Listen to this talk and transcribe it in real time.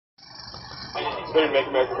So you make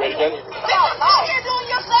America great again? You're doing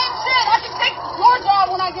your same shit. I can take your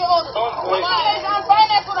job when I get older. I'm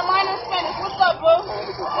finance with a minor in Spanish. What's up, bro?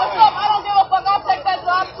 What's up? I don't give a fuck. I'll take that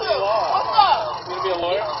job too. What's up? You gonna be a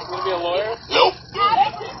lawyer? You gonna be a lawyer? Nope.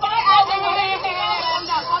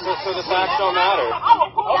 So the facts don't matter.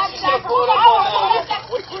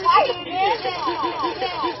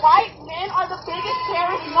 White men are the biggest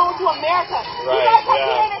terrorists known to America. Right, you guys have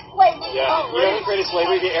created slavery. Yeah, you haven't created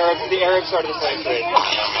slavery. The Arabs started the slave trade. I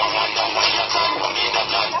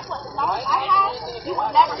have, you will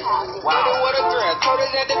never have. What a threat. Told us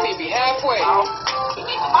that the BB halfway.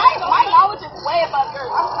 My knowledge is way above yours.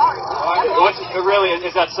 I'm sorry. Really,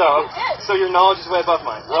 is that so? So your knowledge is way above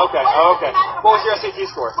mine. Okay, okay. What was your SAT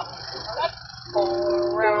score?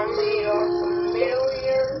 Around me a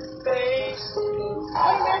familiar face. Pull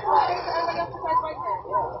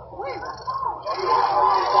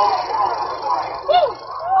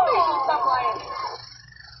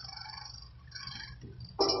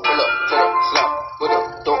up to the slump with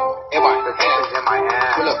a dope in my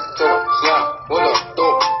hand. Pull up to the slump with a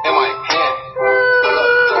dope in my hand. Pull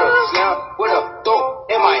up to the slump with a dope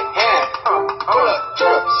in my hand. Pull up to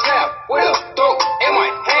the slump with a dope in my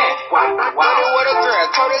hand. What a threat.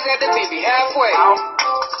 Told us that the BB halfway.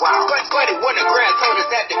 But it wasn't a grand. Told us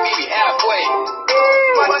that the BB halfway.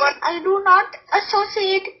 I do not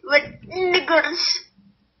associate with niggers.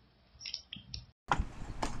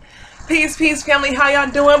 Peace, peace, family. How y'all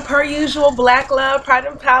doing? Per usual, black love, pride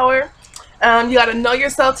and power. You gotta know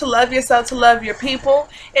yourself to love your people.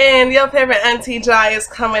 And your favorite Auntie Jai is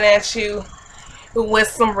coming at you with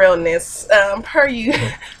some realness. Per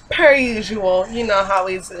usual, you know how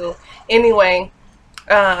we do. Anyway,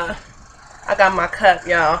 I got my cup,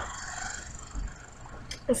 y'all.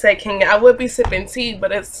 I would be sipping tea,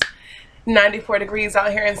 but it's 94 degrees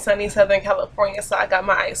out here in sunny Southern California, so I got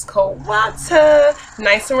my ice cold water,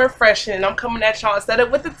 nice and refreshing. And I'm coming at y'all instead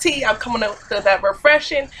of with the tea, I'm coming up with that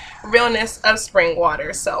refreshing realness of spring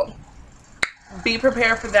water. So be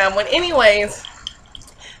prepared for that one. Anyways,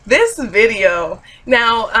 this video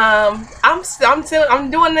now, I'm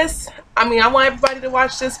doing this. I mean, I want everybody to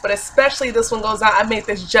watch this, but especially this one goes out. I made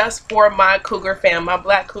this just for my Cougar fam, my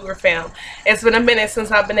black Cougar fam. It's been a minute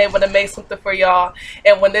since I've been able to make something for y'all.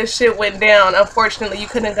 And when this shit went down, unfortunately, you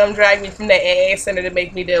couldn't come drag me from the AA center to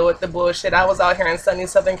make me deal with the bullshit. I was out here in sunny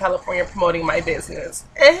Southern California promoting my business.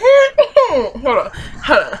 Hold on.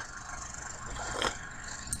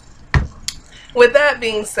 With that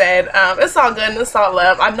being said, it's all good and it's all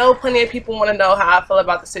love. I know plenty of people want to know how I feel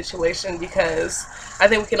about the situation, because I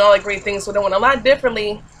think we can all agree things would have went a lot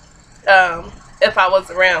differently if I was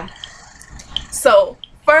around. So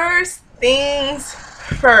first things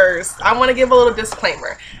first, I want to give a little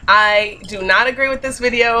disclaimer. I do not agree with this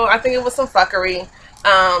video. I think it was some fuckery.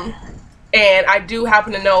 And I do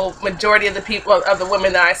happen to know majority of the people, of the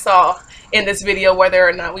women that I saw in this video, whether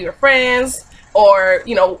or not we were friends, or,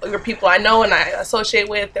 you know, your people I know and I associate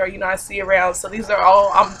with, or, you know, I see around. So these are all,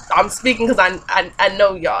 I'm speaking because I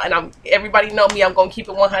know y'all, and everybody know me. I'm gonna keep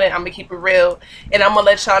it 100. I'm gonna keep it real, and I'm gonna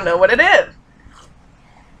let y'all know what it is.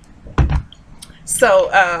 So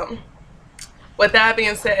with that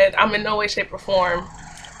being said, I'm in no way, shape, or form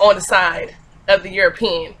on the side of the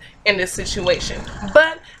European in this situation,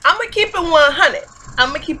 but I'm gonna keep it 100.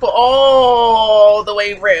 I'm gonna keep it all the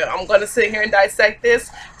way real. I'm gonna sit here and dissect this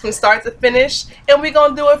from start to finish, and we're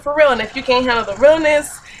gonna do it for real. And if you can't handle the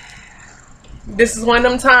realness, this is one of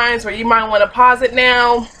them times where you might want to pause it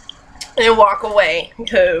now and walk away,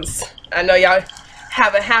 because I know y'all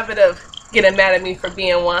have a habit of getting mad at me for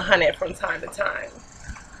being 100 from time to time.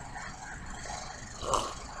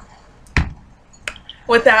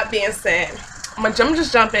 With that being said, I'm gonna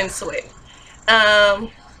just jump into it.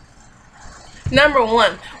 Number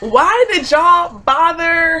one, why did y'all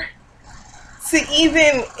bother to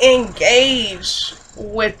even engage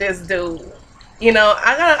with this dude? You know,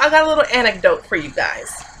 I got a little anecdote for you guys.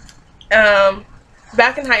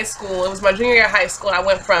 Back in high school, it was my junior year of high school, and I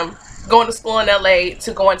went from going to school in LA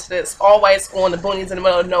to going to this all-white school in the boonies in the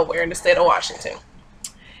middle of nowhere in the state of Washington.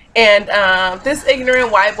 And this ignorant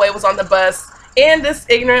white boy was on the bus, and this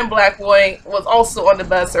ignorant black boy was also on the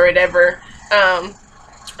bus or whatever.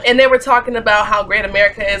 And they were talking about how great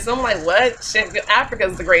America is. I'm like, what? Shit, Africa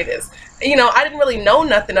is the greatest. You know, I didn't really know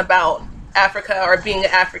nothing about Africa or being an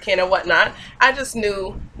African or whatnot. I just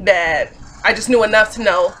knew enough to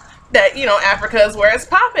know that, you know, Africa is where it's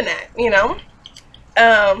popping at, you know.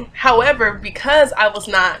 However, because I was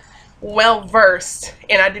not well versed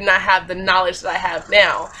and I did not have the knowledge that I have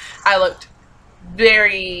now, I looked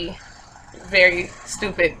very, very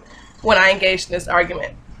stupid when I engaged in this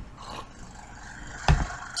argument.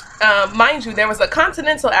 Mind you, there was a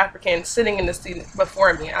continental African sitting in the seat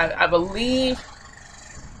before me. I believe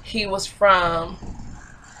he was from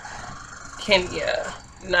Kenya.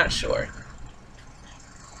 Not sure.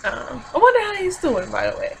 I wonder how he's doing, by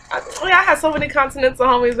the way. I had so many continental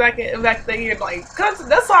homies back then. Like,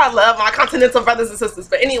 that's why I love my continental brothers and sisters.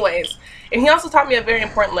 But anyways, and he also taught me a very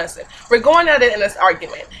important lesson. We're going at it in this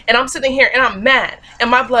argument, and I'm sitting here and I'm mad, and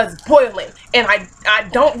my blood's boiling, and I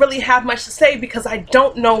don't really have much to say because I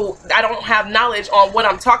don't have knowledge on what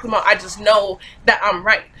I'm talking about. I just know that I'm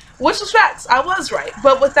right, which was facts. I was right,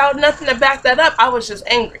 but without nothing to back that up, I was just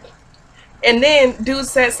angry. And then dude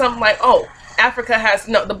said something like, "Oh, Africa has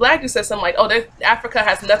the black dude said something like, oh, Africa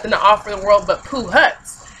has nothing to offer the world but poo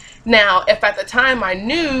huts." Now, if at the time I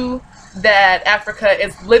knew that Africa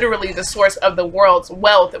is literally the source of the world's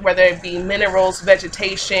wealth, whether it be minerals,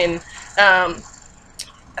 vegetation,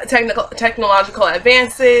 technological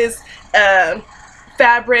advances,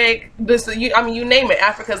 fabric, you name it,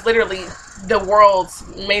 Africa is literally the world's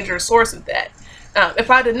major source of that.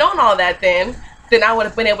 If I'd have known all that then I would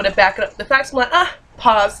have been able to back it up. The facts, I'm like,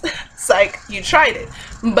 pause, psych, you tried it.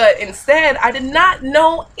 But instead, I did not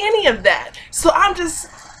know any of that. So I'm just,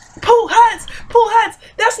 poo huts,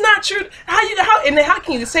 that's not true. How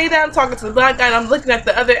can you say that? I'm talking to the black guy and I'm looking at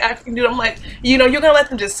the other African dude. I'm like, you're gonna let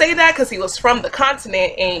them just say that because he was from the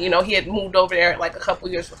continent and he had moved over there like a couple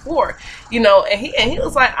years before, and he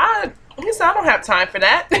was like, he said, I don't have time for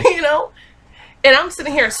that, And I'm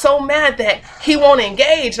sitting here so mad that he won't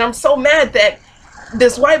engage, and I'm so mad that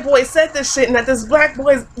this white boy said this shit and that this black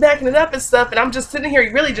boy is backing it up and stuff, and I'm just sitting here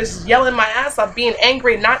really just yelling my ass off, being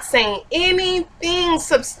angry, not saying anything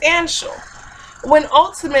substantial, when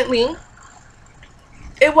ultimately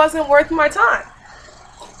it wasn't worth my time.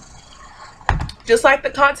 Just like the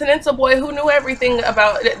continental boy who knew everything they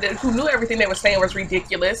were saying was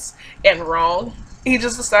ridiculous and wrong, he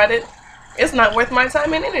just decided it's not worth my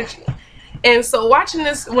time and energy. And so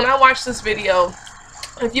when I watched this video,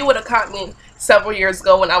 if you would have caught me several years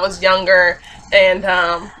ago when I was younger and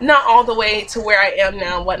not all the way to where I am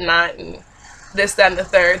now and whatnot and this, that, and the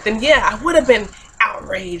third, then yeah, I would have been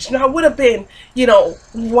outraged and I would have been,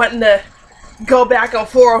 wanting to go back and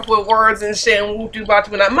forth with words and shit and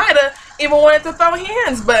whoop-de-bop, and I might have even wanted to throw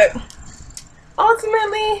hands, but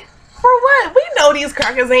ultimately, for what? We know these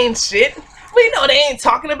crackers ain't shit. We know they ain't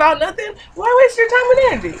talking about nothing. Why waste your time and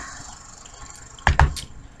energy?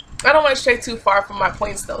 I don't want to stray too far from my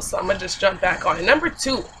points though, so I'm gonna just jump back on it. Number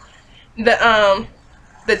 2, the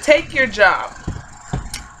take your job.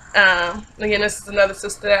 Again, this is another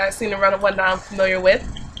sister that I've seen around and whatnot I'm familiar with.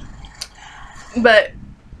 But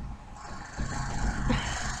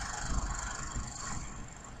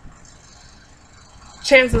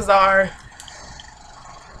chances are,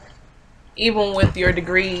 even with your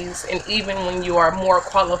degrees and even when you are more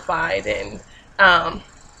qualified and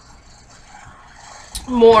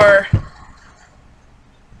more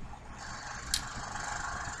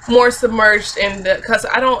submerged in because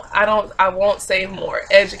I won't say more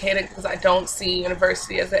educated, because I don't see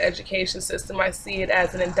university as an education system. I see it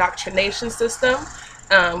as an indoctrination system,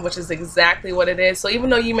 which is exactly what it is. So even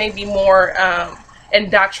though you may be more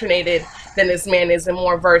indoctrinated than this man is and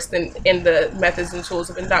more versed in the methods and tools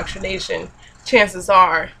of indoctrination, chances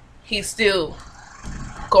are he's still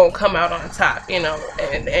gonna come out on top,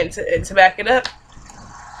 and to back it up,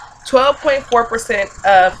 12.4%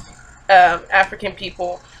 of African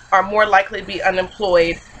people are more likely to be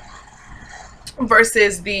unemployed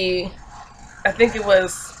versus the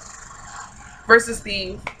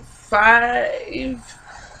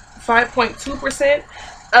 5.2%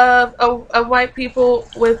 of white people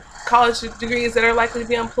with college degrees that are likely to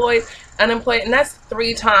be unemployed, and that's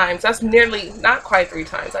 3 times. That's nearly, not quite 3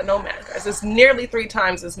 times. I know math, guys. It's nearly 3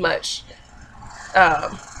 times as much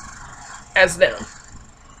as them.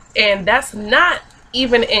 And that's not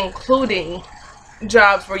even including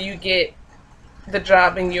jobs where you get the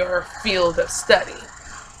job in your field of study.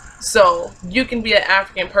 So you can be an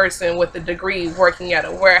African person with a degree working at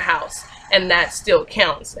a warehouse, and that still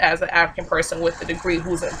counts as an African person with a degree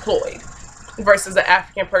who's employed, versus an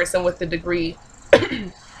African person with a degree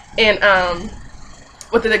in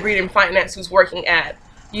finance who's working at,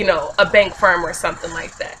 a bank firm or something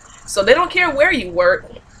like that. So they don't care where you work.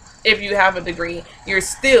 If you have a degree, you're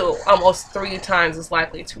still almost 3 times as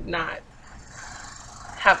likely to not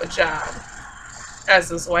have a job as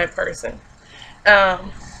this white person.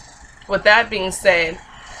 With that being said,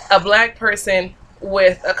 a black person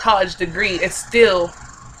with a college degree is still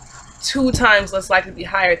 2 times less likely to be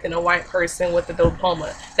hired than a white person with a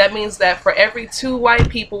diploma. That means that for every 2 white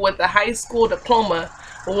people with a high school diploma,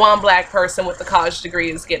 1 black person with a college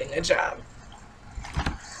degree is getting a job.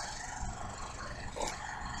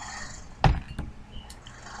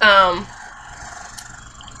 And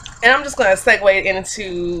I'm just going to segue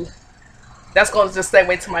into, that's going to just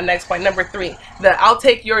segue to my next point, number 3, the I'll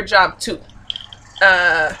take your job too.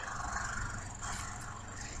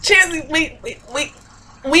 Chances,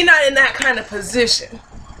 we not in that kind of position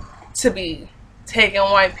to be taking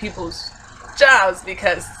white people's jobs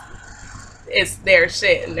because it's their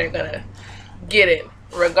shit and they're gonna get it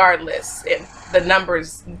regardless, and the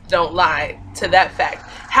numbers don't lie to that fact.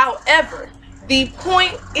 However, the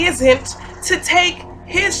point isn't to take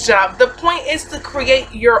his job. The point is to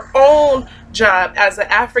create your own job as an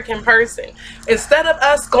African person. Instead of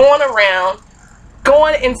us going around,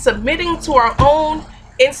 going and submitting to our own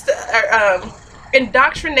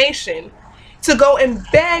indoctrination to go and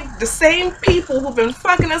beg the same people who've been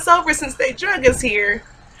fucking us over since they drug us here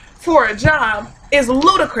for a job is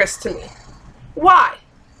ludicrous to me. Why?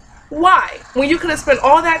 Why? When you could have spent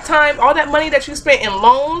all that time, all that money that you spent in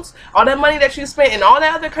loans, all that money that you spent in all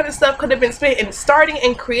that other kind of stuff could have been spent in starting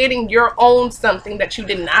and creating your own something that you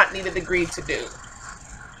did not need a degree to do.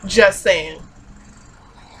 Just saying.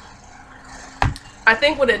 I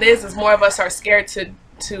think what it is more of us are scared to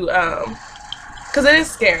because it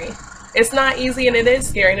is scary. It's not easy and it is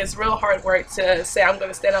scary, and it's real hard work to say I'm going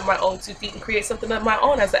to stand on my own 2 feet and create something of my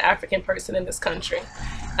own as an African person in this country.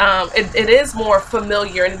 It is more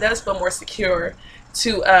familiar and it does feel more secure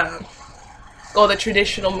to go the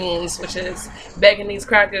traditional means, which is begging these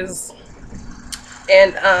crackers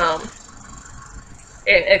and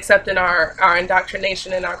accepting our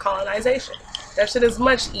indoctrination and our colonization. That shit is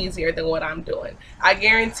much easier than what I'm doing. I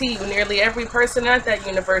guarantee you nearly every person at that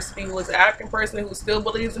university who is an African person who still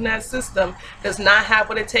believes in that system does not have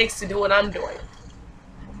what it takes to do what I'm doing.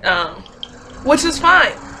 Which is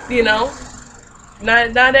fine, you know.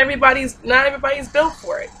 Not everybody's built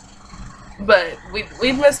for it. But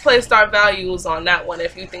we've misplaced our values on that one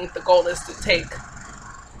if you think the goal is to take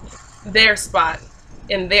their spot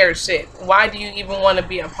in their shit. Why do you even want to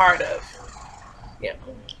be a part of? Yeah.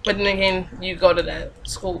 But then again, you go to that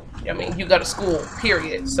school. I mean, you go to school,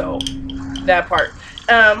 period. So, that part.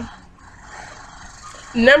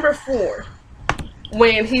 Number 4.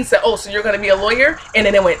 When he said, oh, so you're going to be a lawyer? And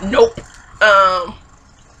then it went, nope. I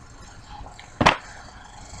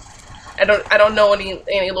don't know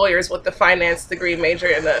any lawyers with the finance degree major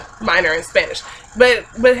and a minor in Spanish. But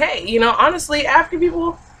hey, you know, honestly, African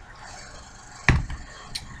people,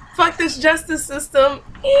 fuck this justice system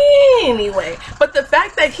anyway. But the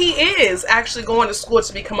fact that he is actually going to school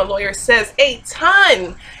to become a lawyer says a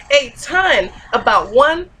ton about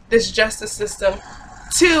 1, this justice system,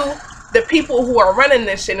 2, the people who are running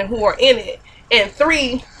this shit and who are in it, and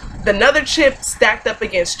 3, another chip stacked up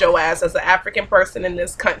against your ass as an African person in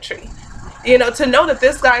this country. You know, to know that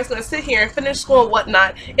this guy's going to sit here and finish school and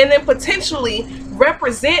whatnot, and then potentially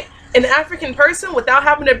represent an African person without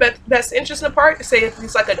having their best interest in part, say if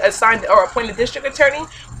he's like a assigned or appointed district attorney,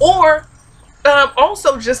 or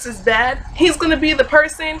also just as bad, he's going to be the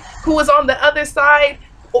person who is on the other side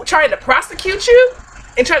trying to prosecute you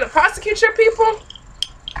and trying to prosecute your people.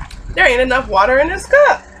 There ain't enough water in this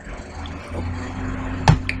cup.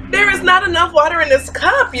 There is not enough water in this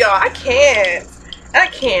cup, y'all. I can't.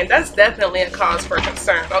 That's definitely a cause for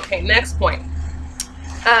concern. Okay, next point.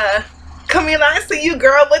 Camila, I see you,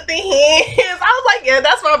 girl, with the hands. I was like, yeah,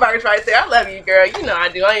 that's my verse right there. I love you, girl. You know I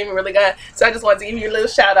do. I ain't even really got, so I just wanted to give you a little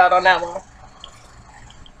shout out on that one.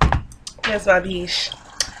 That's my biche.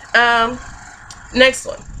 Next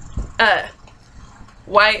one.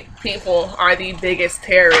 White people are the biggest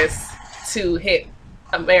terrorists to hit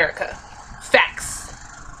America.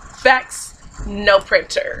 Facts. No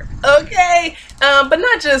printer. Okay. But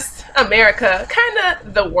not just America, kind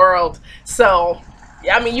of the world. So,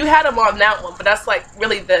 yeah, I mean, you had them on that one, but that's like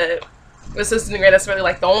really the assistant degree. That's really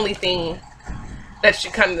like the only thing that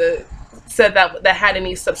you kind of said that had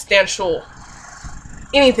any substantial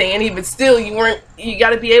anything. And even still, you got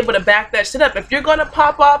to be able to back that shit up. If you're gonna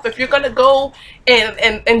pop off, if you're gonna go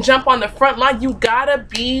and jump on the front line, you gotta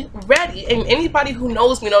be ready. And anybody who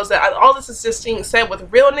knows me knows that all this is just being said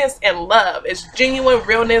with realness and love. It's genuine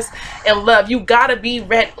realness and love. You gotta be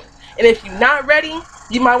ready. And if you're not ready,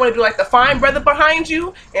 you might want to do like the fine brother behind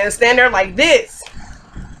you and stand there like this.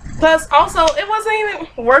 Plus, also, it wasn't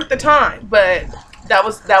even worth the time. But that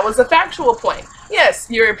was a factual point. Yes,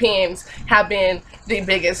 Europeans have been the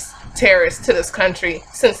biggest terrorists to this country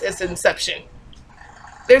since its inception.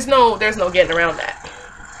 There's no getting around that.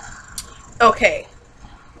 Okay,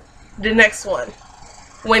 the next one.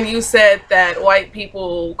 When you said that white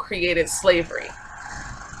people created slavery,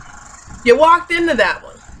 you walked into that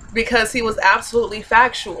one because he was absolutely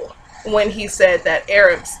factual when he said that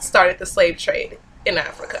Arabs started the slave trade in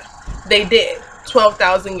Africa. They did.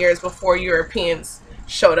 12,000 years before Europeans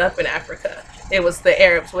showed up in Africa. It was the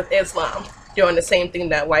Arabs with Islam doing the same thing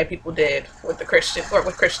that white people did with the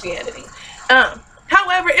Christianity.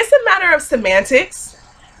 However, it's a matter of semantics,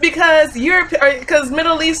 because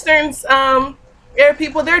Middle Easterns, Arab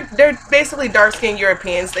people, they're basically dark-skinned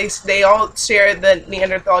Europeans. They all share the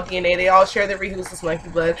Neanderthal DNA. They all share the Rhesus monkey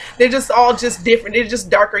blood. They're just all just different. They're just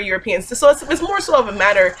darker Europeans. So it's more so of a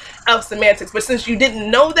matter of semantics. But since you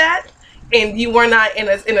didn't know that, and you were not in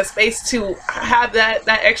a space to have that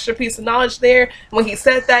extra piece of knowledge there, when he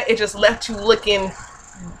said that, it just left you looking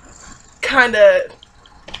kind of,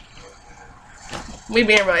 me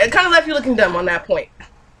being real, it kind of left you looking dumb on that point.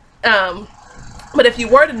 But if you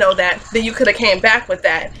were to know that, then you could have came back with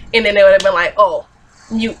that, and then it would have been like, oh,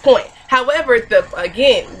 mute point. However,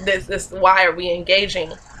 again, this why are we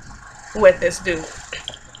engaging with this dude?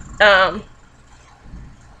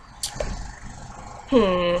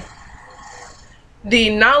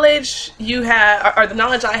 The knowledge you have, or the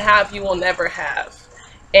knowledge I have, you will never have,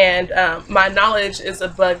 and my knowledge is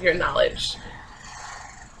above your knowledge.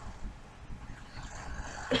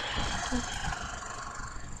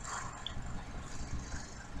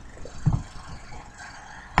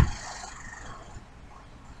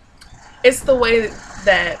 It's the way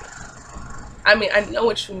that, I mean, I know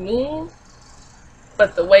what you mean,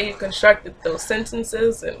 but the way you constructed those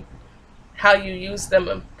sentences and how you use them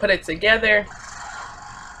and put it together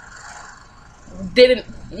didn't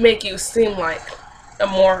make you seem like a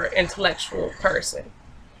more intellectual person.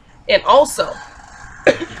 And also,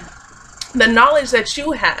 the knowledge that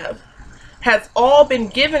you have has all been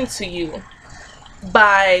given to you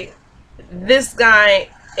by this guy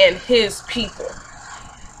and his people.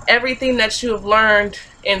 Everything that you have learned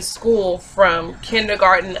in school from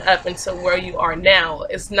kindergarten up until where you are now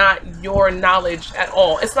is not your knowledge at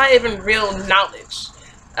all. It's not even real knowledge.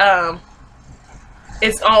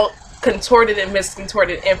 It's all contorted and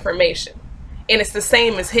miscontorted information, and it's the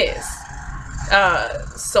same as his.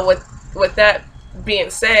 So with that being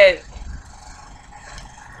said,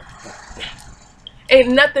 ain't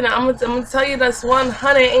nothing, I'm gonna tell you that's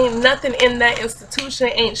 100, ain't nothing in that institution,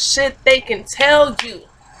 ain't shit they can tell you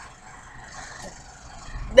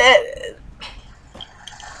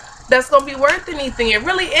that's gonna be worth anything. It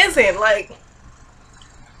really isn't. Like,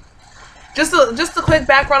 just a quick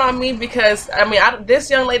background on me, because I mean, this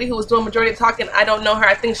young lady who was doing majority of talking, I don't know her.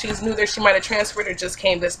 I think she's new there. She might have transferred or just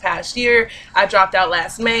came this past year. I dropped out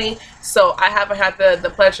last May, so I haven't had the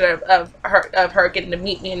pleasure of her getting to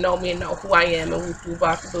meet me and know who I am and whoop,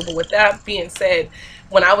 bop, boo. But with that being said,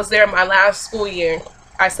 when I was there my last school year,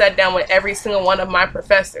 I sat down with every single one of my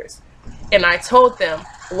professors, and I told them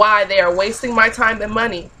why they are wasting my time and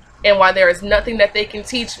money, and why there is nothing that they can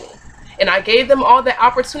teach me. And I gave them all the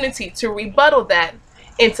opportunity to rebuttal that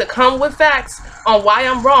and to come with facts on why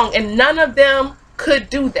I'm wrong, and none of them could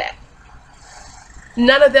do that.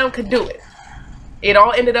 None of them could do it. It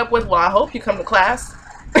all ended up with, well, I hope you come to class.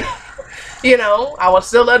 You know, I would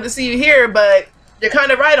still love to see you here, but you're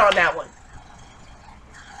kind of right on that one.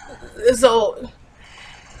 So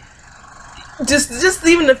just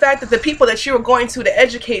even the fact that the people that you were going to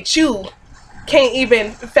educate you can't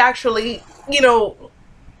even factually, you know,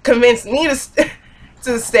 convince me to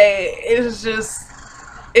stay.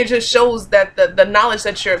 It just shows that the knowledge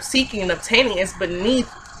that you're seeking and obtaining is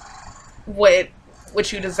beneath what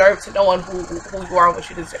you deserve to know and who you are and what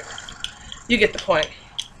you deserve. You get the point.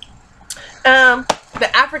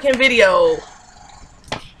 The African video,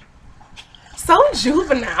 so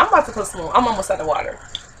juvenile. I'm about to put some more. I'm almost out of water.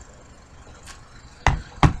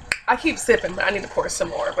 I keep sipping, but I need to pour some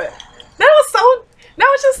more. But that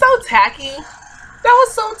was just so tacky. That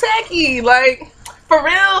was so tacky, like, for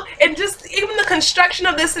real. And just even the construction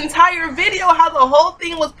of this entire video, how the whole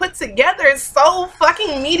thing was put together, is so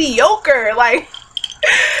fucking mediocre. Like,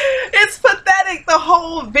 it's pathetic. The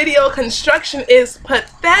whole video construction is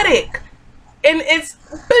pathetic, and it's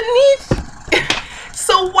beneath.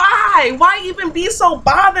 So why even be so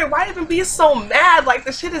bothered? Why even be so mad? Like,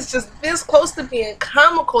 the shit is just this close to being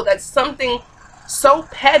comical. That's something so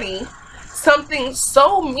petty, something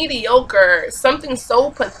so mediocre, something so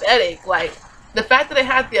pathetic. Like, the fact that it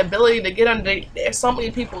had the ability to get under so many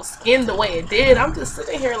people's skin the way it did, I'm just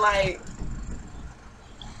sitting here like,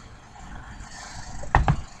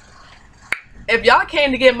 if y'all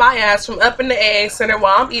came to get my ass from up in the AA Center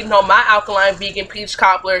while I'm eating on my alkaline vegan peach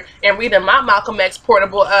cobbler and reading my Malcolm X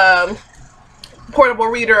portable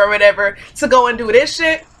reader or whatever, to go and do this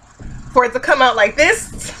shit, for it to come out like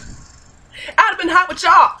this, I'd have been hot with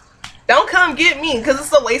y'all. Don't come get me, because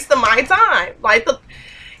it's a waste of my time. Like,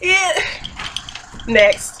 yeah.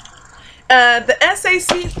 Next. the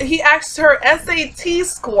SAT, he asked her SAT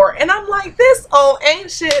score, and I'm like, this old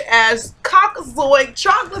ancient ass Caucasoid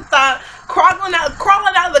troglodyte crawling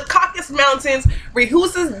out of the Caucasus Mountains,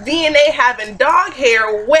 whose DNA having dog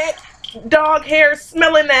hair, wet dog hair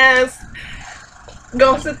smelling ass,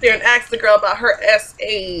 gonna sit there and ask the girl about her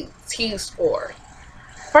SAT score.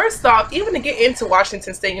 First off, even to get into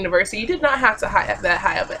Washington State University, you did not have to have that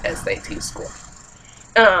high of an SAT score.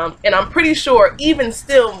 And I'm pretty sure even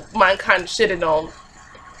still mine kind of shitted on,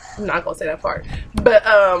 I'm not gonna say that part, but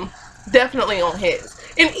definitely on his.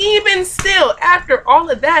 And even still, after all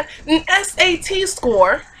of that, an SAT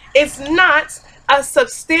score is not a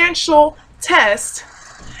substantial test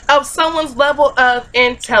of someone's level of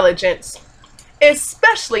intelligence,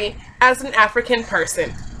 especially as an African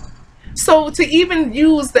person. So to even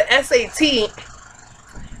use the SAT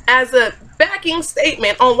as a backing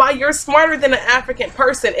statement on why you're smarter than an African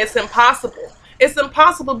person, it's impossible. It's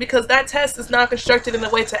impossible because that test is not constructed in a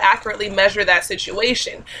way to accurately measure that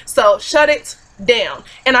situation. So shut it down.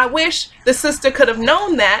 And I wish the sister could have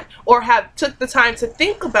known that, or have took the time to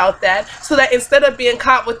think about that, so that instead of being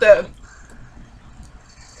caught with the,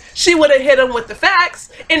 she would have hit him with the facts,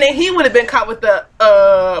 and then he would have been caught with the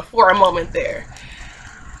for a moment there.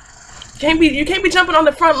 You can't be jumping on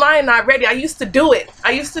the front line not ready. I used to do it.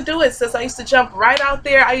 I used to do it, sis. I used to jump right out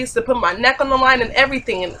there. I used to put my neck on the line and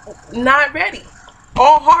everything, and not ready.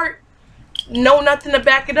 All heart, no nothing to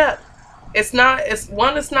back it up. It's not,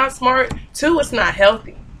 one, it's not smart. Two, it's not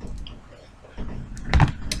healthy.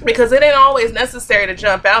 Because it ain't always necessary to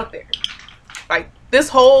jump out there. Like this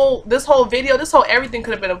whole video, this whole everything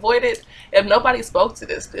could have been avoided if nobody spoke to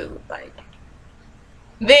this dude. Like,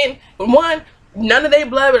 then one, none of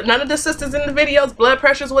the sisters in the videos, blood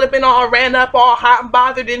pressures would have been all ran up, all hot and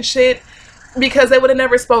bothered and shit, because they would have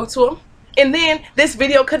never spoke to him. And then this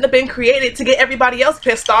video couldn't have been created to get everybody else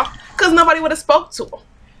pissed off, because nobody would have spoke to him.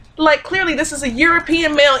 Like, clearly this is a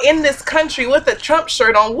European male in this country with a Trump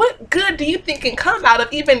shirt on. What good do you think can come out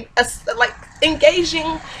of even like engaging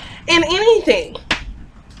in anything?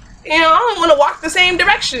 You know, I don't want to walk the same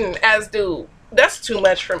direction as dude. That's too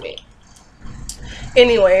much for me.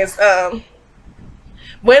 Anyways,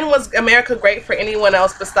 when was America great for anyone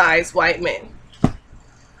else besides white men?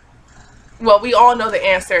 Well, we all know the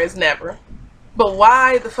answer is never. But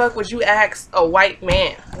why the fuck would you ask a white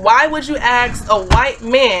man? Why would you ask a white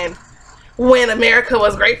man when America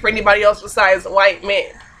was great for anybody else besides white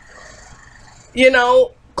men? You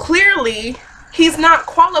know, clearly he's not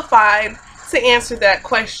qualified to answer that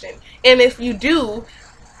question. And if you do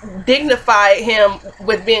dignify him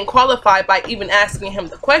with being qualified by even asking him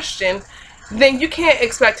the question, then you can't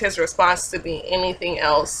expect his response to be anything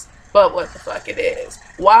else but what the fuck it is.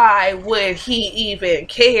 Why would he even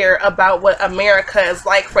care about what America is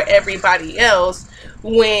like for everybody else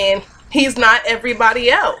when he's not everybody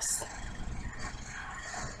else?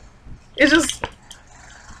 It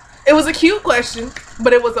was a cute question,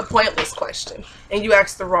 but it was a pointless question, and you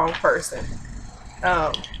asked the wrong person.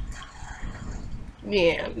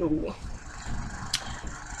 Yeah. Ooh.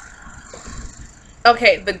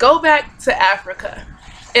 Okay, the go back to Africa.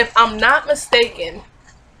 If I'm not mistaken,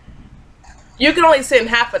 you can only send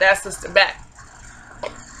half of that sister back.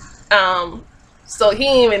 So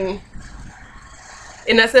he even,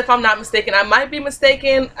 and that's if I'm not mistaken. I might be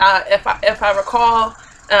mistaken. If I recall,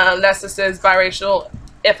 that sister is biracial.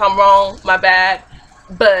 If I'm wrong, my bad.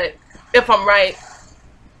 But if I'm right,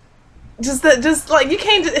 just like, you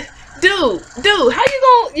can't, dude, how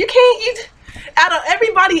you can't, out of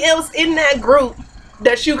everybody else in that group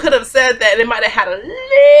that you could have said that it might have had a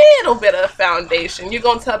little bit of foundation, you're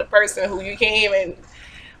gonna tell the person who you can't even,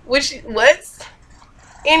 what?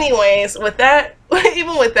 Anyways, with that,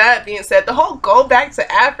 even with that being said, the whole go back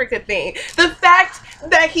to Africa thing, the fact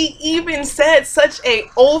that he even said such a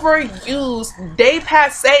overused,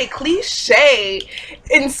 dépassé, cliche,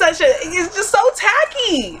 in such a, it's just so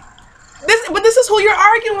tacky. But this is who you're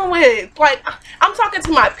arguing with. Like, I'm talking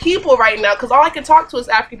to my people right now, because all I can talk to is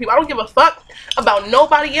African people. I don't give a fuck about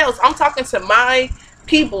nobody else. I'm talking to my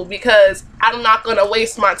people, because I'm not going to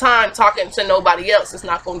waste my time talking to nobody else. It's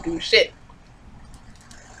not going to do shit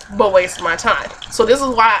but waste my time. So this is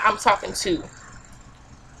why I'm talking to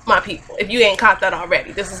my people. If you ain't caught that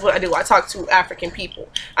already, this is what I do. I talk to African people.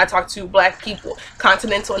 I talk to black people,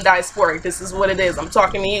 continental and diasporic. This is what it is. I'm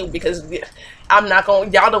talking to you because I'm not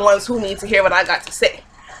going, y'all the ones who need to hear what I got to say.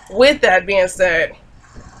 With that being said,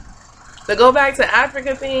 to go back to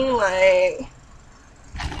Africa thing, like,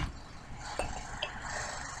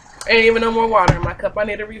 ain't even no more water in my cup. I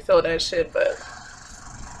need to refill that shit, but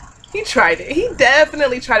he tried it. He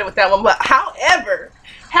definitely tried it with that one. But however,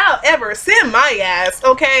 However, send my ass,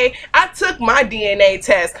 okay? I took my DNA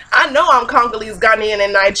test. I know I'm Congolese, Ghanaian,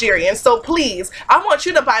 and Nigerian. So please, I want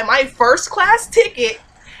you to buy my first class ticket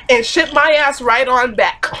and ship my ass right on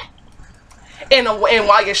back. And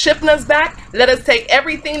while you're shipping us back, let us take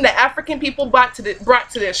everything the African people brought to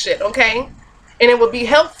this shit, okay? And it would be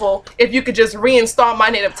helpful if you could just reinstall my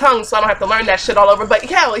native tongue so I don't have to learn that shit all over. But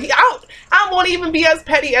hell, I won't even be as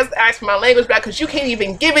petty as to ask for my language back because you can't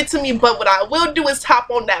even give it to me. But what I will do is hop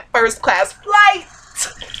on that first class flight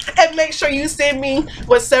and make sure you send me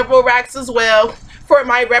with several racks as well for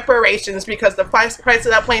my reparations because the price of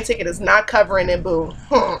that plane ticket is not covering it, boo.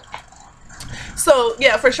 So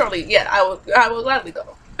yeah, for surely, yeah, I will gladly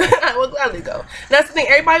go. I will gladly go. That's the thing.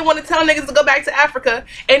 Everybody want to tell niggas to go back to Africa.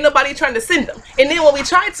 Ain't nobody trying to send them. And then when we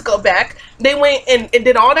tried to go back, they went and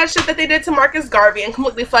did all that shit that they did to Marcus Garvey and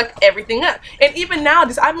completely fucked everything up. And even now,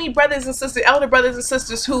 I meet brothers and sisters, elder brothers and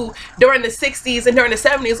sisters who during the 60s and during the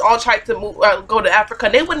 70s all tried to go to Africa.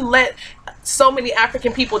 They wouldn't let so many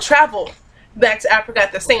African people travel back to Africa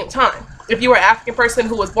at the same time. If you were an African person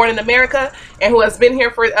who was born in America and who has been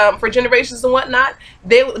here for generations and whatnot,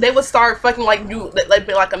 they would start fucking like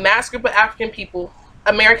a mass group of African people,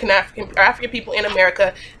 African people in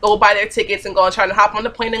America, go buy their tickets and go and try to hop on the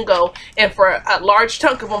plane and go. And for a large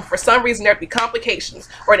chunk of them, for some reason, there'd be complications,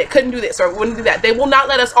 or they couldn't do this or wouldn't do that. They will not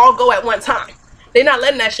let us all go at one time. They're not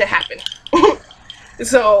letting that shit happen.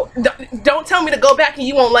 So don't tell me to go back and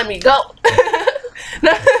you won't let me go.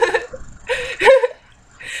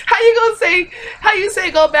 How you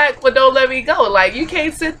say go back but don't let me go? Like, you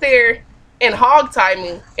can't sit there and hog tie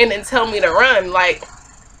me and then tell me to run. Like,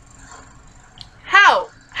 how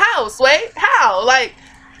Sway? How? Like,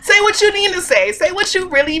 say what you need to say. Say what you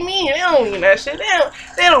really mean. They don't mean that shit.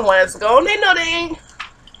 They don't want us to go. They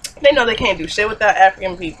know they can't do shit without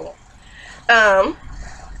African people.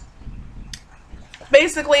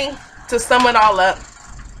 Basically, to sum it all up,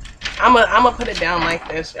 I'm gonna put it down like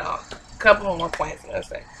this, y'all. Couple more points I'm gonna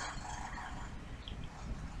say.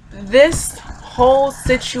 This whole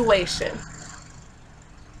situation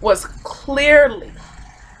was clearly,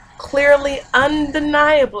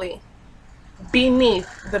 undeniably beneath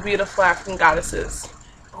the beautiful African goddesses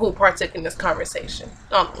who partook in this conversation.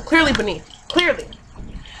 Clearly beneath. Clearly.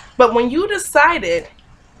 But when you decided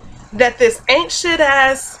that this ain't shit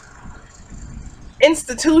ass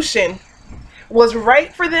institution was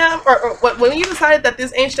right for them, or when you decided that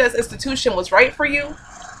this ancient institution was right for you,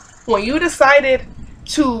 when you decided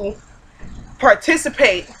to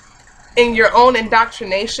participate in your own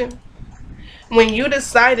indoctrination, when you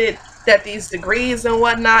decided that these degrees and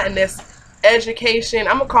whatnot and this education,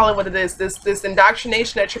 I'm gonna call it what it is, this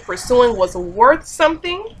indoctrination that you're pursuing was worth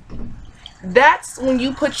something, that's when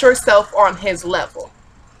you put yourself on his level.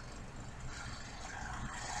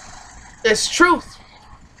 It's truth.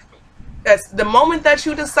 That's the moment that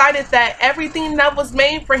you decided that everything that was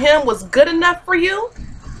made for him was good enough for you,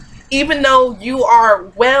 even though you are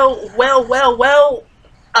well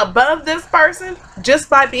above this person, just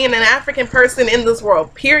by being an African person in this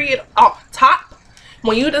world, period, off top.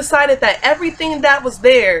 When you decided that everything that was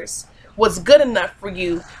theirs was good enough for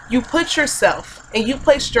you, you put yourself and you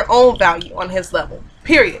placed your own value on his level,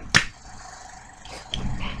 period.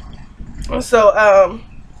 So,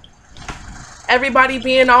 everybody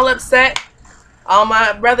being all upset, all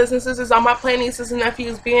my brothers and sisters, all my plain nieces and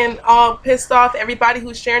nephews being all pissed off, everybody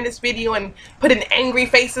who's sharing this video and putting angry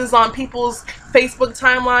faces on people's Facebook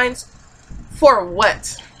timelines, for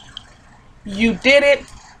what? You did it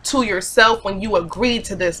to yourself when you agreed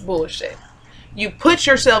to this bullshit. You put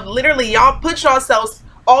yourself, literally, y'all put yourselves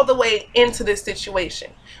all the way into this situation.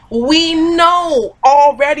 We know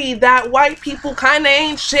already that white people kind of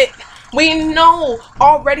ain't shit. We know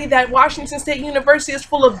already that Washington State University is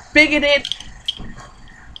full of bigoted,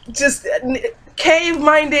 just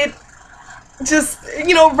cave-minded, just,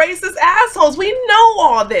 you know, racist assholes. We know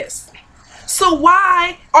all this. So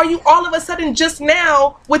why are you all of a sudden just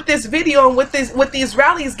now with this video and with these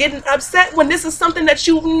rallies getting upset when this is something that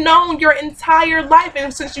you've known your entire life,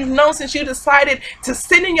 and since you decided to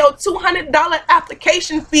send in your $200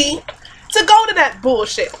 application fee to go to that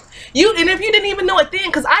bullshit? And if you didn't even know it then,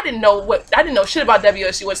 because I didn't know shit about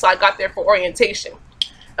WSU until I got there for orientation.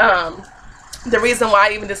 The reason why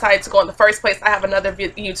I even decided to go in the first place, I have another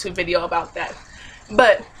YouTube video about that.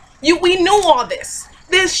 But we knew all this.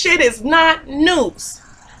 This shit is not news.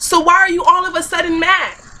 So why are you all of a sudden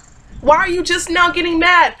mad? Why are you just now getting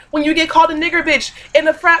mad when you get called a nigger bitch in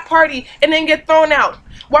a frat party and then get thrown out?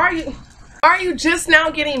 Why are you? Why are you just now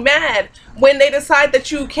getting mad when they decide that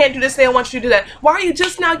you can't do this, they don't want you to do that? Why are you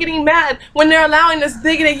just now getting mad when they're allowing this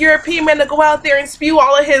bigoted European man to go out there and spew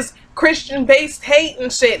all of his Christian-based hate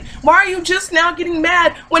and shit? Why are you just now getting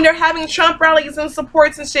mad when they're having Trump rallies and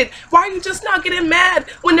supports and shit? Why are you just now getting mad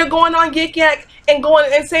when they're going on Yik Yak and going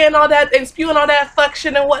and saying all that and spewing all that fuck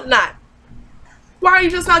shit and whatnot? Why are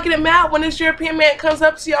you just not getting mad when this European man comes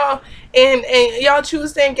up to y'all and y'all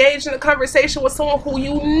choose to engage in a conversation with someone who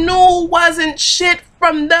you knew wasn't shit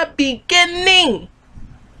from the beginning?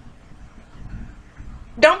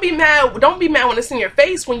 Don't be mad. Don't be mad when it's in your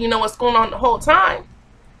face when you know what's going on the whole time.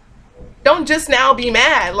 Don't just now be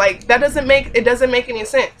mad. Like, that doesn't make any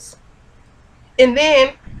sense. And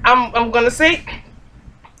then I'm gonna say,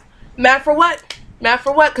 mad for what? Mad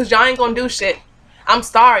for what? Cause y'all ain't gonna do shit. I'm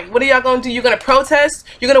sorry. What are y'all gonna do? You're gonna protest?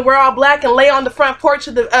 You're gonna wear all black and lay on the front porch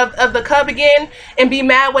of the Cub again and be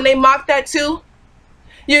mad when they mock that too?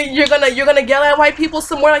 You're gonna yell at white people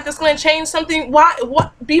somewhere like this gonna change something? Why?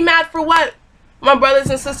 What? Be mad for what? My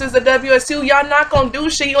brothers and sisters at WSU, y'all not gonna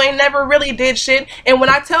do shit. You ain't never really did shit. And when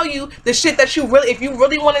I tell you the shit that you really, if you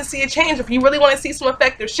really want to see a change, if you really want to see some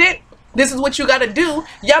effective shit, this is what you gotta do.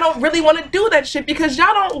 Y'all don't really want to do that shit because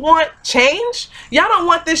y'all don't want change. Y'all don't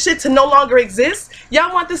want this shit to no longer exist.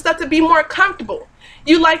 Y'all want this stuff to be more comfortable.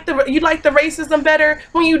 You like the racism better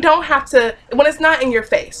when you don't have to, when it's not in your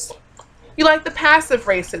face. You like the passive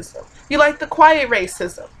racism. You like the quiet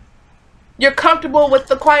racism. You're comfortable with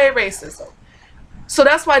the quiet racism. So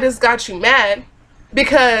that's why this got you mad,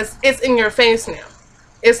 because it's in your face now.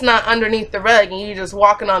 It's not underneath the rug and you just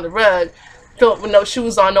walking on the rug with no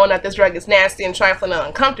shoes on, knowing that this rug is nasty and trifling and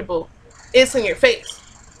uncomfortable. It's in your face.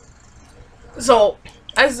 So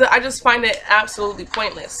I just find it absolutely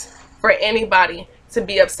pointless for anybody to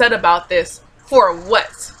be upset about this. For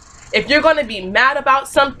what? If you're going to be mad about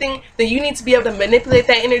something, then you need to be able to manipulate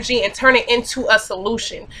that energy and turn it into a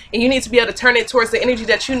solution. And you need to be able to turn it towards the energy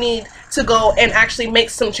that you need to go and actually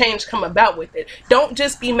make some change come about with it. Don't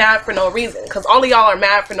just be mad for no reason, because all of y'all are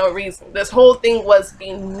mad for no reason. This whole thing was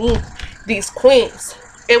beneath these queens.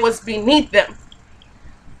 It was beneath them.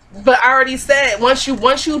 But I already said, once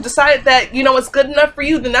you decided that, you know, it's good enough for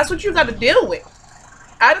you, then that's what you got to deal with.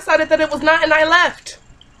 I decided that it was not, and I left.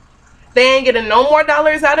 They ain't getting no more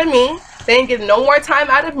dollars out of me. They ain't getting no more time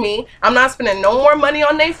out of me. I'm not spending no more money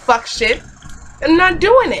on they fuck shit. I'm not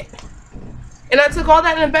doing it. And I took all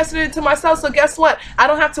that and invested it into myself. So guess what? I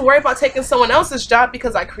don't have to worry about taking someone else's job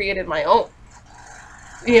because I created my own.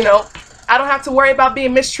 You know, I don't have to worry about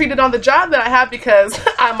being mistreated on the job that I have because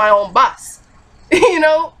I'm my own boss. You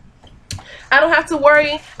know, I don't have to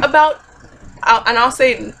worry about, and I'll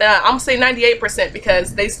say 98%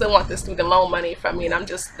 because they still want this student loan money from me and I'm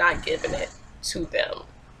just not giving it to them.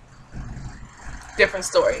 Different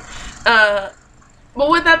story. But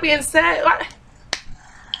with that being said,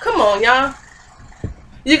 come on, y'all.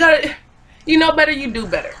 You know better, you do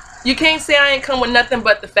better. You can't say I ain't come with nothing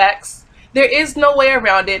but the facts. There is no way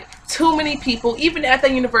around it. Too many people, even at the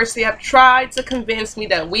university, have tried to convince me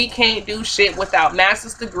that we can't do shit without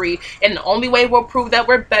master's degree, and the only way we'll prove that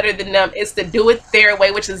we're better than them is to do it their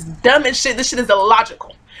way, which is dumb as shit. This shit is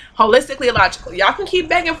illogical. Holistically illogical. Y'all can keep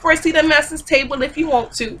begging for a seat at master's table if you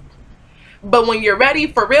want to. But when you're ready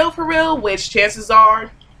for real, which chances are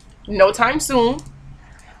no time soon,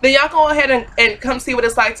 then y'all go ahead and come see what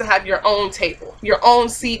it's like to have your own table, your own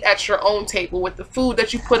seat at your own table with the food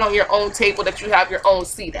that you put on your own table that you have your own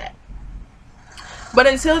seat at. But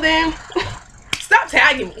until then, stop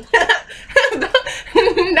tagging me.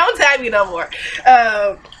 Don't tag me no more.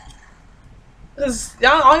 Cause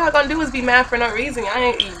all y'all gonna do is be mad for no reason. You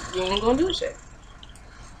ain't gonna do shit.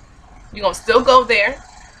 You gonna still go there.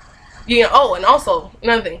 Yeah. Oh, and also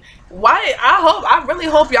another thing. I really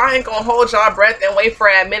hope y'all ain't gonna hold y'all breath and wait for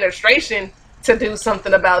administration to do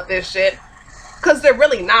something about this shit, cause they're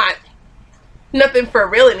really not. Nothing for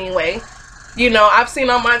real anyway. You know, I've seen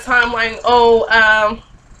on my timeline,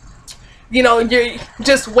 you know, you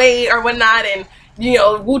just wait or whatnot, and you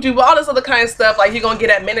know, we'll do all this other kind of stuff. Like you're gonna get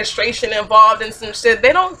administration involved in some shit.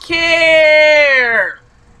 They don't care.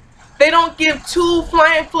 They don't give two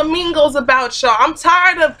flying flamingos about y'all. I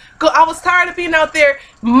was tired of being out there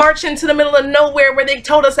marching to the middle of nowhere where they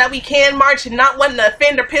told us that we can march and not wanting to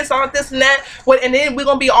offend or piss on this and that. And then we're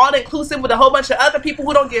going to be all inclusive with a whole bunch of other people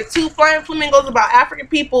who don't give two flying flamingos about African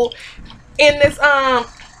people in this,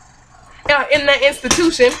 in that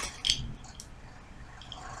institution.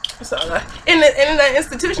 So, in that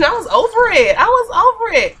institution, I was over it. I was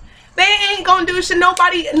over it. They ain't gonna do shit.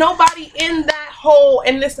 Nobody in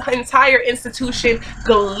this entire institution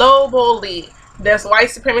globally. There's white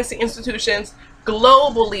supremacy institutions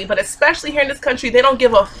globally, but especially here in this country, they don't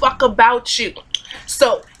give a fuck about you.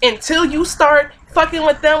 So until you start fucking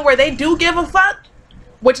with them where they do give a fuck,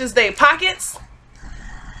 which is their pockets,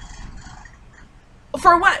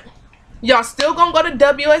 for what? Y'all still gonna go to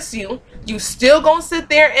WSU. You still gonna sit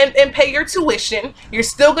there and pay your tuition. You're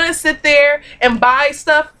still gonna sit there and buy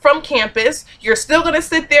stuff from campus. You're still gonna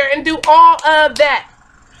sit there and do all of that.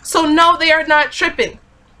 So no, they are not tripping.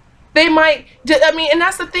 They might, I mean, and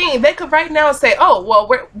that's the thing. They could right now say, oh,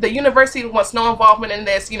 well, the university wants no involvement in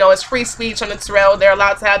this. You know, it's free speech on the trail. They're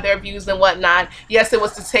allowed to have their views and whatnot. Yes, it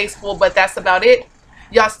was distasteful, but that's about it.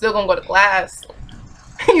 Y'all still gonna go to class.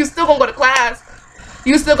 You still gonna go to class.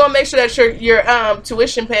 You still gonna make sure that your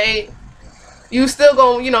tuition paid. You still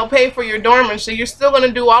gonna, you know, pay for your dorm and shit. You're still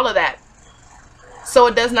gonna do all of that. So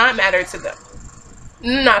it does not matter to them.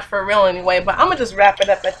 Not for real anyway, but I'm gonna just wrap it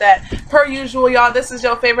up at that. Per usual, y'all, this is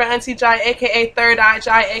your favorite Auntie Jai, aka Third Eye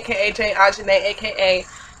Jai, aka Jay Ajane, aka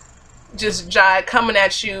just Jai, coming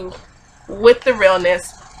at you with the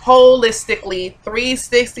realness, holistically,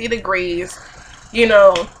 360 degrees, you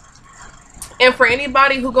know. And for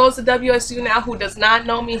anybody who goes to WSU now who does not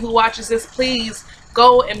know me, who watches this, please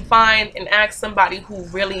go and find and ask somebody who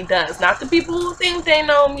really does. Not the people who think they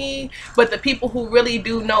know me, but the people who really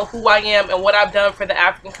do know who I am and what I've done for the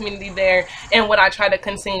African community there and what I try to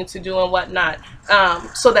continue to do and whatnot,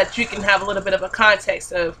 so that you can have a little bit of a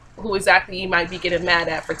context of who exactly you might be getting mad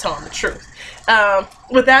at for telling the truth.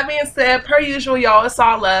 With that being said, per usual, y'all, it's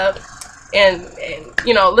all love. And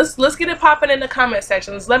you know, let's get it popping in the comment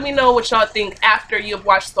sections. Let me know what y'all think after you've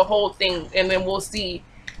watched the whole thing, and then we'll see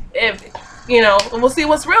if, you know, we'll see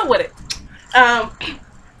what's real with it. I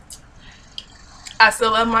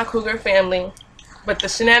still love my cougar family, but the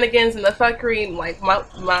shenanigans and the fuckery, like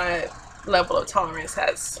my level of tolerance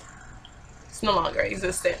it's no longer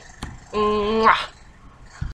existent. Mwah.